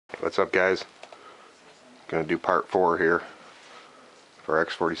What's up, guys? Gonna do part 4 here for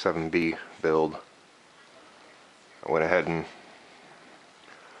X47-B build. I went ahead and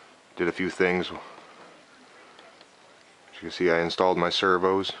did a few things. As you can see, I installed my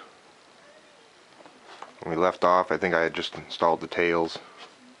servos. When we left off, I think I had just installed the tails,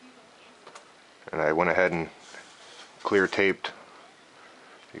 and I went ahead and clear taped.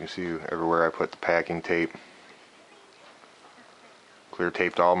 You can see everywhere I put the packing tape. Clear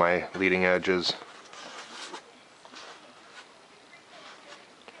taped all my leading edges.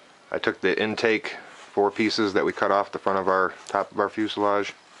 I took the intake 4 pieces that we cut off the front of our top of our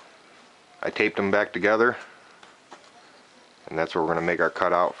fuselage. I taped them back together, and that's where we're going to make our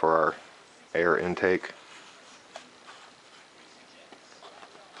cutout for our air intake.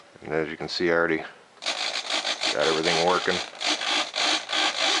 And as you can see, I already got everything working.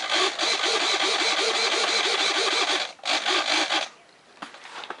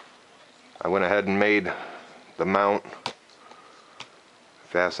 I went ahead and made the mount,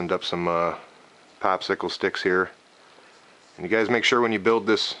 fastened up some popsicle sticks here. And you guys make sure when you build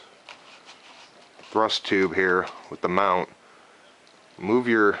this thrust tube here with the mount, move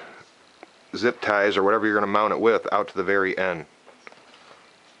your zip ties or whatever you're going to mount it with out to the very end.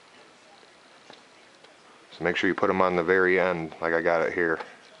 So make sure you put them on the very end like I got it here.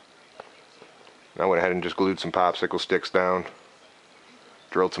 And I went ahead and just glued some popsicle sticks down,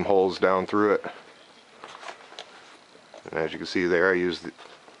 drilled some holes down through it. And as you can see there, I used the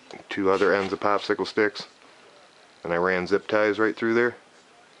 2 other ends of popsicle sticks, and I ran zip ties right through there.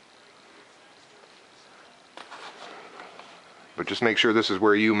 But just make sure this is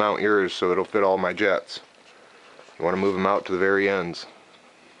where you mount yours so it'll fit all my jets. You want to move them out to the very ends.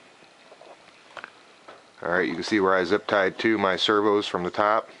 Alright, you can see where I zip tied to my servos from the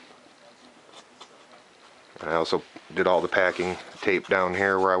top. And I also did all the packing tape down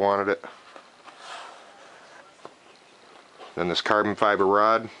here where I wanted it. Then this carbon fiber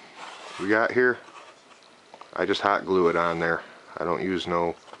rod we got here, I just hot glue it on there. I don't use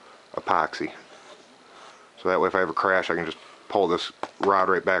no epoxy. So that way if I have a crash, I can just pull this rod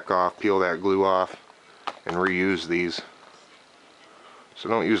right back off, peel that glue off, and reuse these. So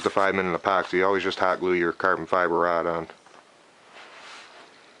don't use the 5-minute epoxy, always just hot glue your carbon fiber rod on.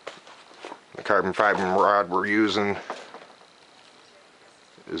 The carbon fiber rod we're using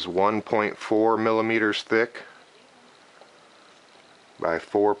is 1.4 millimeters thick by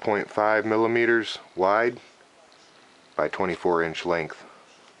 4.5 millimeters wide by 24-inch length.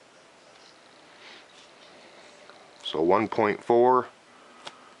 So 1.4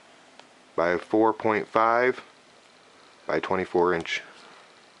 by 4.5 by 24-inch.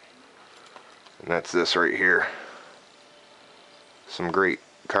 And that's this right here. Some great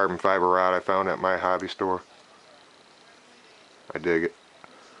carbon fiber rod I found at my hobby store. I dig it.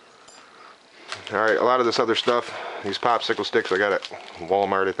 Alright, a lot of this other stuff, these popsicle sticks I got at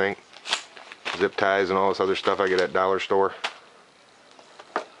Walmart, I think. Zip ties and all this other stuff I get at dollar store.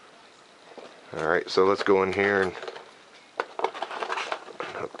 Alright, so let's go in here and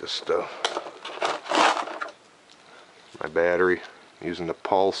hook this stuff. My battery, using the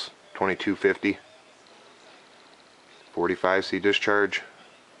Pulse 2250 45C discharge.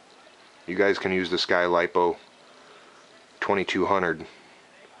 You guys can use the Sky Lipo 2200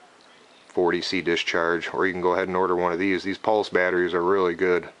 40C discharge, or you can go ahead and order one of these. These Pulse batteries are really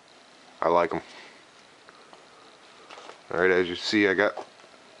good. I like them. Alright, as you see, I got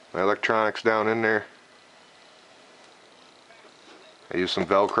my electronics down in there. I use some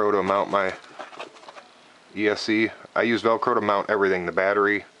Velcro to mount my ESC. I use Velcro to mount everything, the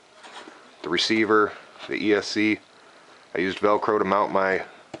battery, the receiver, the ESC. I used Velcro to mount my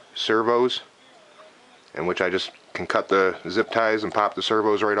servos, in which I just can cut the zip ties and pop the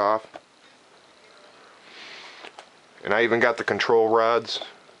servos right off. And I even got the control rods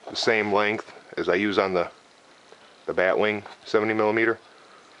the same length as I use on the Batwing 70mm.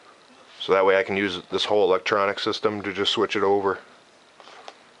 So that way I can use this whole electronic system to just switch it over.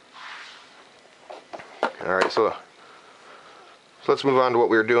 Alright, so let's move on to what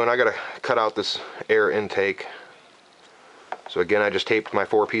we were doing. I gotta cut out this air intake. So again, I just taped my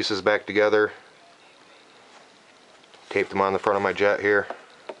 4 pieces back together. Taped them on the front of my jet here.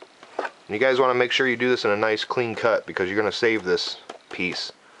 And you guys want to make sure you do this in a nice clean cut, because you're going to save this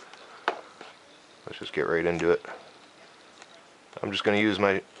piece. Let's just get right into it. I'm just going to use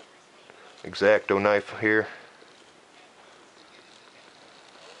my X-Acto knife here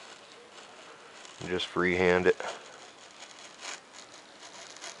and just freehand it.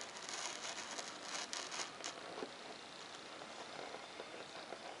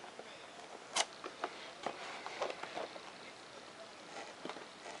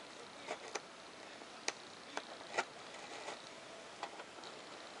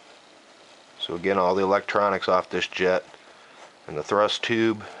 So again, all the electronics off this jet and the thrust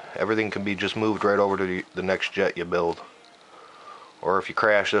tube, everything can be just moved right over to the next jet you build. Or if you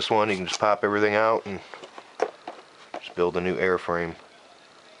crash this one, you can just pop everything out and just build a new airframe.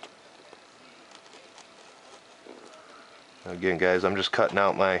 Again guys, I'm just cutting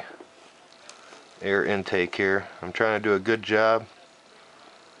out my air intake here. I'm trying to do a good job.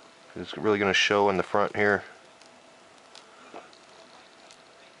 It's really going to show in the front here.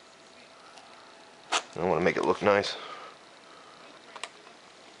 I want to make it look nice.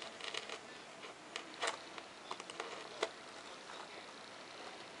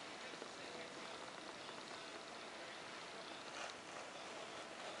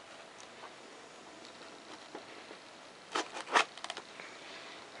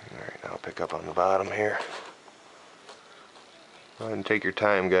 Alright, now I'll pick up on the bottom here. Go ahead and take your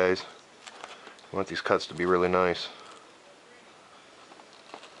time, guys. I want these cuts to be really nice.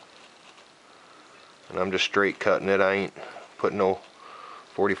 And I'm just straight cutting it. I ain't putting no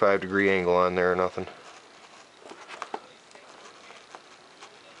 45-degree angle on there or nothing.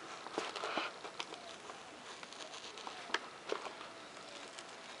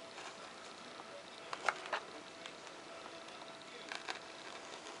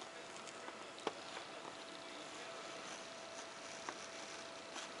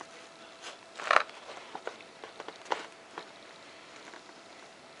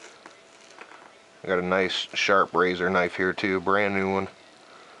 I got a nice sharp razor knife here too, brand new one.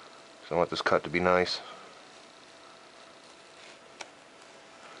 So I want this cut to be nice.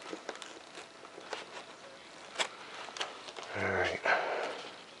 Alright.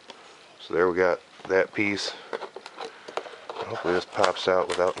 So there we got that piece. Hopefully this pops out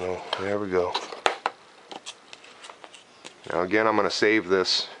without no... There we go. Now again, I'm going to save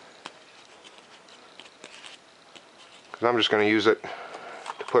this, because I'm just going to use it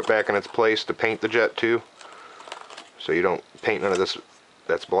to put back in its place to paint the jet too. So you don't paint none of this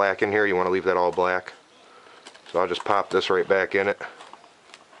that's black in here. You want to leave that all black. So I'll just pop this right back in it.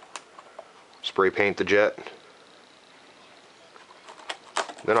 Spray paint the jet.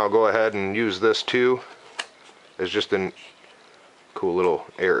 Then I'll go ahead and use this too as just a cool little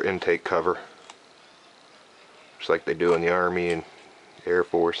air intake cover, just like they do in the Army and Air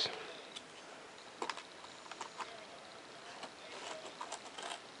Force.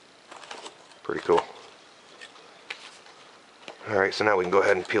 Pretty cool. Alright, so now we can go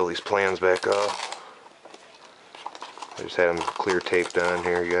ahead and peel these plans back off. I just had them clear taped on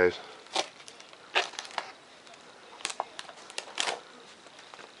here, you guys.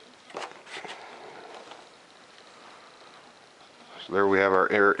 So there we have our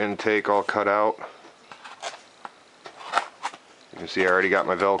air intake all cut out. You can see I already got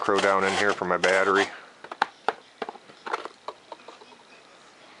my Velcro down in here for my battery.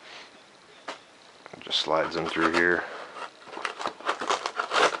 It just slides in through here.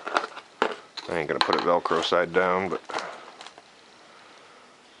 I ain't gonna put it Velcro side down, but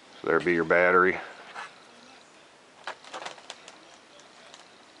so there'd be your battery.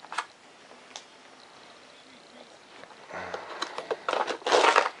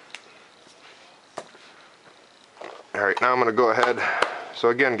 Alright, now I'm going to go ahead. So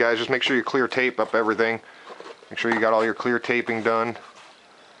again guys, just make sure you clear tape up everything. Make sure you got all your clear taping done.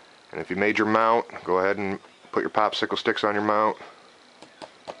 And if you made your mount, go ahead and put your popsicle sticks on your mount.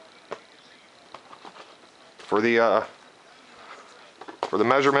 For the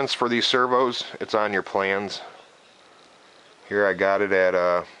measurements for these servos, it's on your plans. Here I got it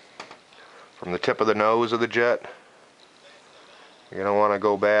at from the tip of the nose of the jet. You're going to want to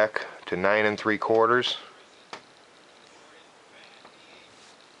go back to 9 3/4.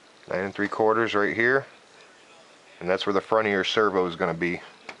 9 3/4 right here, and that's where the front of your servo is going to be.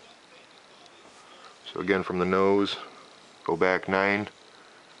 So again, from the nose, go back 9.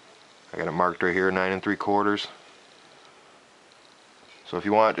 I got it marked right here, 9 3/4. So if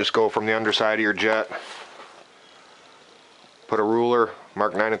you want, just go from the underside of your jet, put a ruler,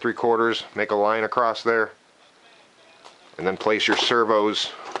 mark 9 3/4, make a line across there, and then place your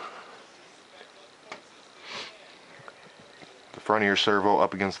servos, the front of your servo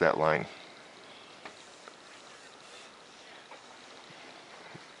up against that line.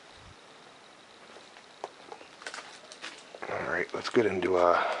 Alright, let's get into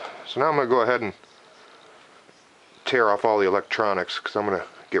so now I'm going to go ahead and tear off all the electronics, because I'm going to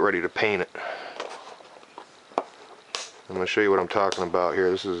get ready to paint it. I'm going to show you what I'm talking about here.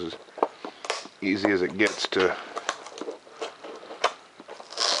 This is as easy as it gets to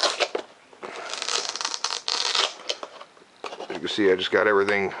you can see I just got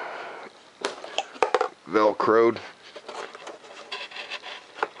everything Velcroed.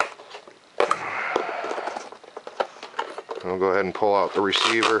 I'll go ahead and pull out the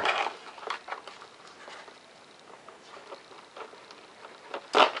receiver.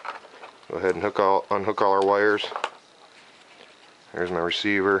 Go ahead and unhook all our wires. There's my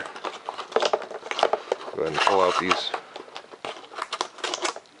receiver. Go ahead and pull out these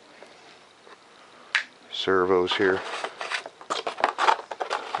servos here.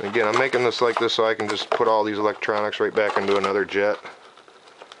 And again, I'm making this like this so I can just put all these electronics right back into another jet.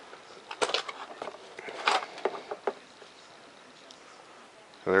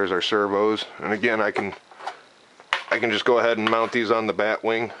 So there's our servos, and again I can just go ahead and mount these on the bat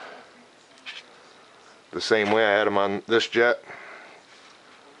wing the same way I had them on this jet,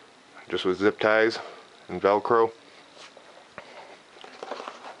 just with zip ties and Velcro.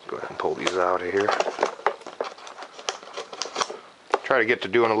 Let's go ahead and pull these out of here. Try to get to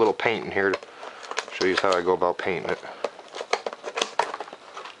doing a little painting here to show you how I go about painting it.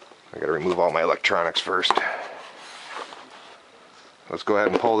 I gotta remove all my electronics first. Let's go ahead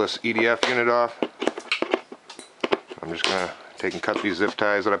and pull this EDF unit off. I'm just gonna take and cut these zip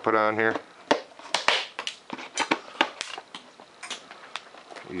ties that I put on here.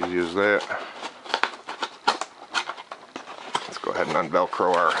 Easy as that. Let's go ahead and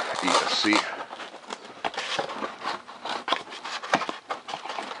unvelcro our ESC.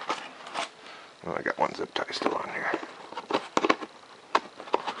 Oh, I got one zip tie still on here.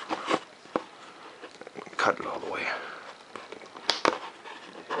 Cut it all the way.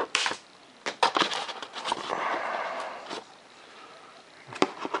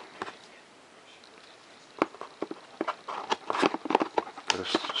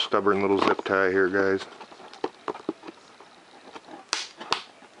 Stubborn little zip tie here, guys.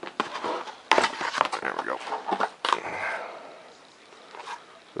 There we go.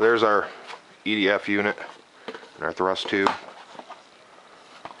 So there's our EDF unit and our thrust tube.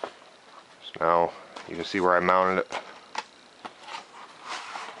 So now you can see where I mounted it.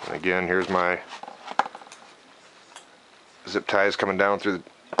 And again, here's my zip ties coming down through the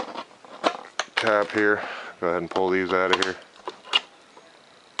top here. Go ahead and pull these out of here.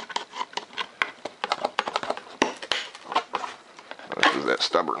 That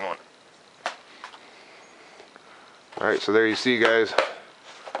stubborn one. Alright, so there you see, guys,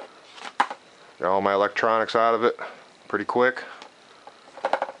 got all my electronics out of it pretty quick.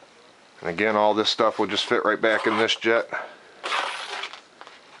 And again, all this stuff will just fit right back in this jet.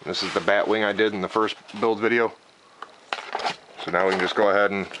 This is the bat wing I did in the first build video. So now we can just go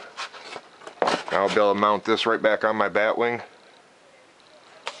ahead and now I'll be able to mount this right back on my bat wing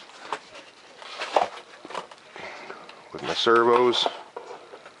with my servos,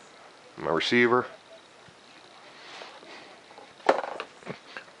 my receiver.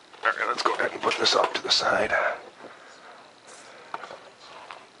 Alright, let's go ahead and put this off to the side.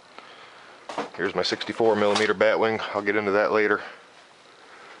 Here's my 64mm bat wing. I'll get into that later.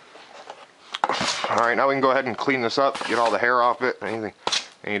 Alright, now we can go ahead and clean this up, get all the hair off it,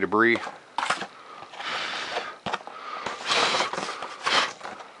 any debris.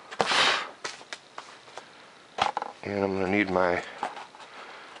 And I'm going to need my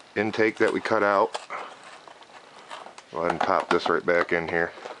intake that we cut out. Go ahead and pop this right back in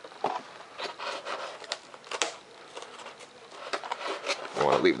here. I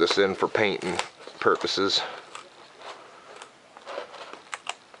want to leave this in for painting purposes.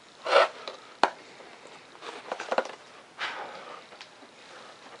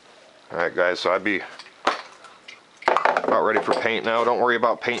 Alright guys, so I'd be about ready for paint now. Don't worry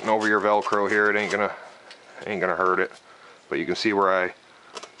about painting over your Velcro here. It ain't gonna hurt it. But you can see where I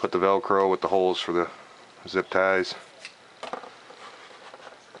put the Velcro with the holes for the zip ties.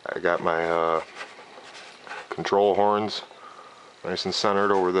 I got my control horns nice and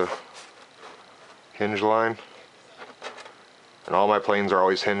centered over the hinge line. And all my planes are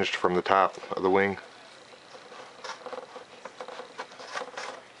always hinged from the top of the wing.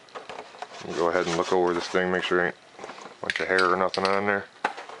 Go ahead and look over this thing, make sure there ain't a bunch of hair or nothing on there.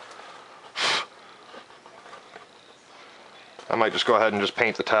 I might just go ahead and just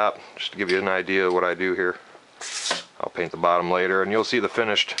paint the top, just to give you an idea of what I do here. I'll paint the bottom later, and you'll see the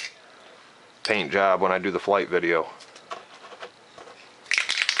finished paint job when I do the flight video.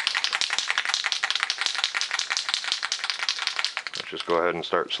 Let's just go ahead and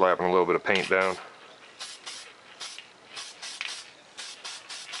start slapping a little bit of paint down.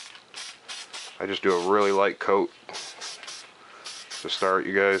 I just do a really light coat to start,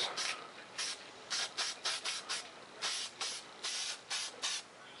 you guys.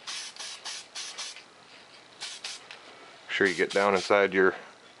 Make sure you get down inside your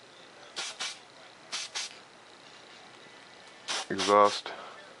exhaust.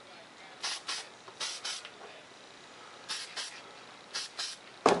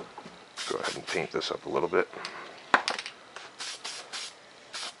 paint this up a little bit.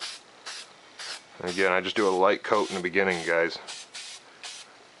 And again, I just do a light coat in the beginning, guys.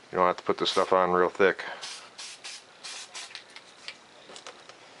 You don't have to put this stuff on real thick.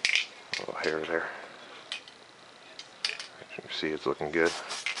 A little hair there. As you can see, it's looking good.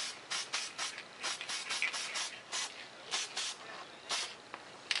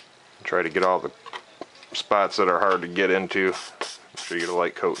 Try to get all the spots that are hard to get into. Make sure you get a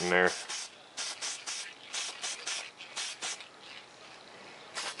light coat in there.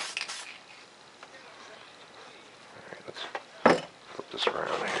 Alright, let's flip this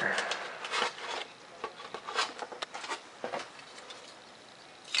around here.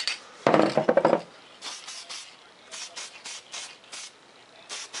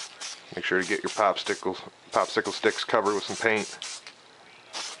 Make sure to get your popsicle sticks covered with some paint.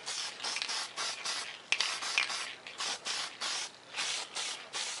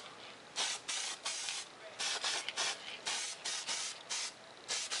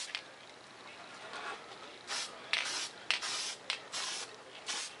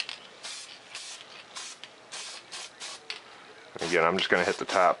 Again, I'm just going to hit the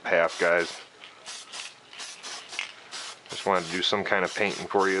top half, guys. Just wanted to do some kind of painting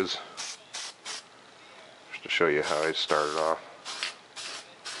for you, just to show you how I started off.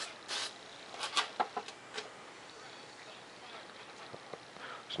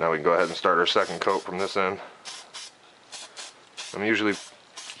 So now we can go ahead and start our second coat from this end. I'm usually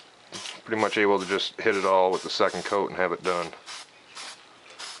pretty much able to just hit it all with the second coat and have it done.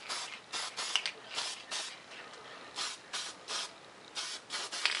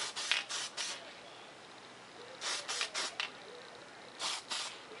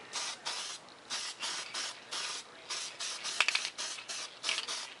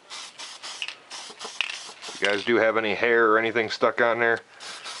 If you guys do have any hair or anything stuck on there,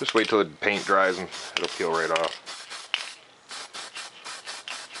 just wait till the paint dries and it'll peel right off.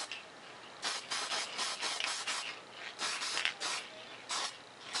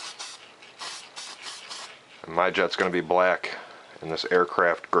 And my jet's going to be black in this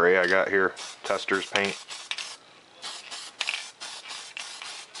aircraft gray I got here, Tester's paint.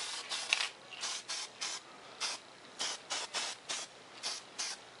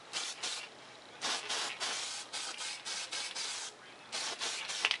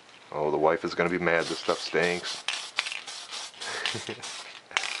 Oh, the wife is going to be mad. This stuff stinks.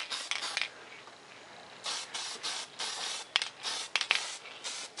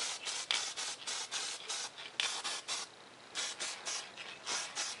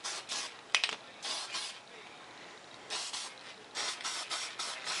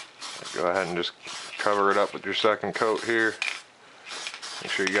 Go ahead and just cover it up with your second coat here.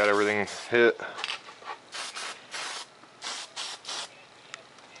 Make sure you got everything hit.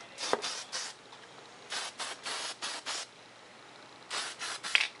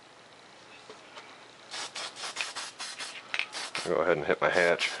 Go ahead and hit my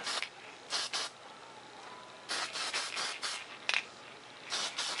hatch.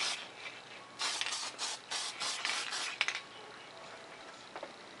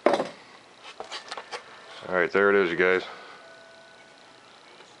 Alright, there it is, you guys.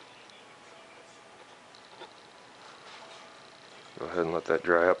 Go ahead and let that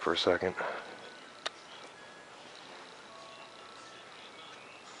dry up for a second.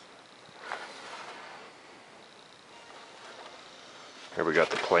 Here we got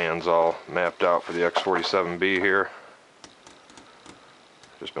the plans all mapped out for the X47-B here.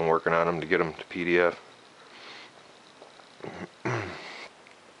 Just been working on them to get them to PDF.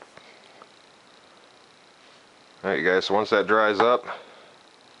 Alright, you guys, so once that dries up, you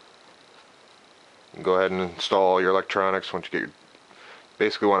can go ahead and install all your electronics. Once you get your,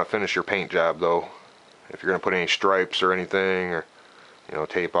 basically want to finish your paint job though. If you're going to put any stripes or anything, or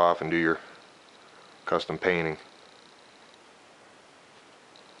tape off and do your custom painting.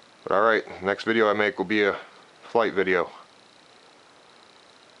 But alright, next video I make will be a flight video.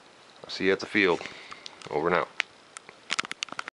 I'll see you at the field. Over and out.